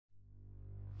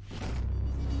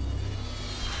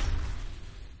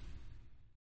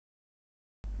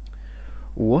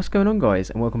What's going on, guys,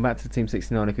 and welcome back to the Team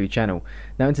 69 Aku channel.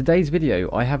 Now in today's video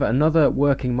I have another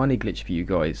working money glitch for you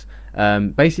guys.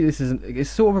 Basically it's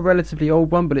sort of a relatively old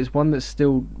one, but it's one that's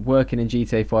still working in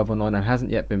GTA 5 Online and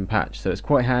hasn't yet been patched, so it's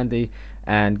quite handy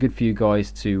and good for you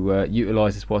guys to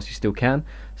utilise this whilst you still can.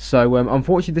 So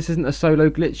unfortunately this isn't a solo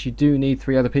glitch. You do need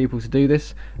 3 other people to do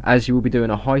this, as you will be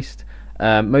doing a heist.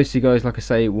 Most of you guys, like I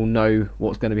say, will know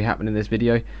what's going to be happening in this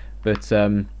video, but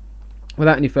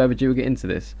without any further ado, we'll get into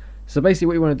this. So basically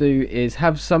what you want to do is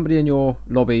have somebody in your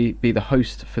lobby be the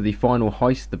host for the final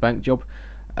heist, the bank job.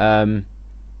 You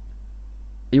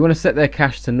want to set their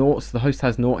cash to 0, so the host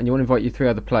has 0, and you want to invite your 3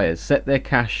 other players. Set their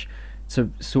cash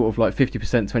to sort of like 50%,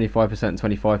 25%,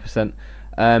 25%.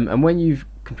 And when you've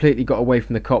completely got away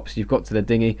from the cops, you've got to the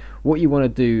dinghy, what you want to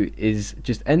do is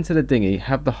just enter the dinghy,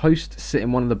 have the host sit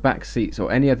in one of the back seats or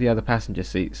any of the other passenger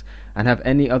seats, and have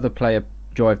any other player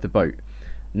drive the boat.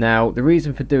 Now the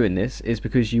reason for doing this is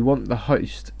because you want the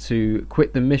host to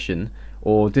quit the mission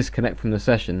or disconnect from the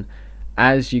session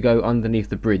as you go underneath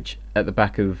the bridge at the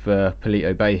back of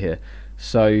Palito Bay here.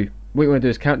 So what you want to do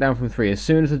is count down from 3. As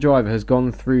soon as the driver has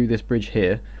gone through this bridge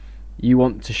here, you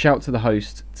want to shout to the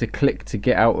host to click to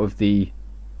get out of the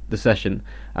session,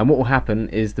 and what will happen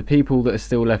is the people that are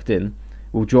still left in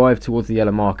will drive towards the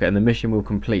yellow marker and the mission will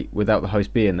complete without the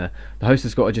host being there. The host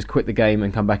has got to just quit the game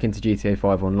and come back into GTA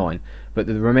 5 Online, but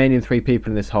the remaining 3 people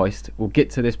in this heist will get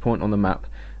to this point on the map,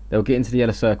 they'll get into the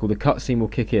yellow circle, the cutscene will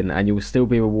kick in, and you will still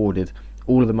be rewarded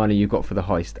all of the money you got for the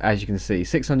heist. As you can see,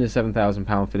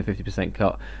 £607,000 for the 50%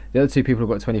 cut. The other 2 people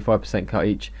have got 25% cut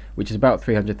each, which is about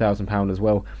 £300,000 as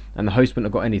well, and the host wouldn't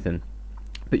have got anything.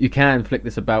 But you can flick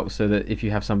this about so that if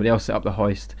you have somebody else set up the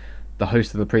heist, the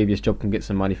host of the previous job can get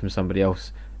some money from somebody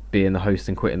else being the host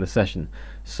and quitting the session.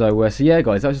 So yeah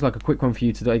guys, that was just like a quick one for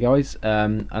you today, guys.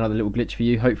 Another little glitch for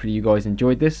you. Hopefully you guys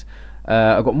enjoyed this.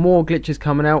 I've got more glitches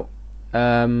coming out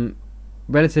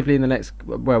relatively in the next,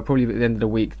 well, probably at the end of the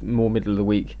week, more middle of the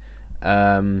week,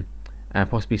 and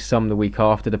possibly some the week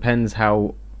after. Depends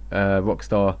how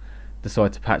Rockstar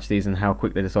decide to patch these and how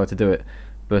quick they decide to do it.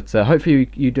 But hopefully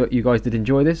you guys did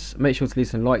enjoy this. Make sure to leave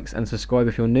some likes and subscribe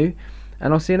if you're new,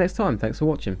 and I'll see you next time. Thanks for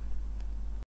watching.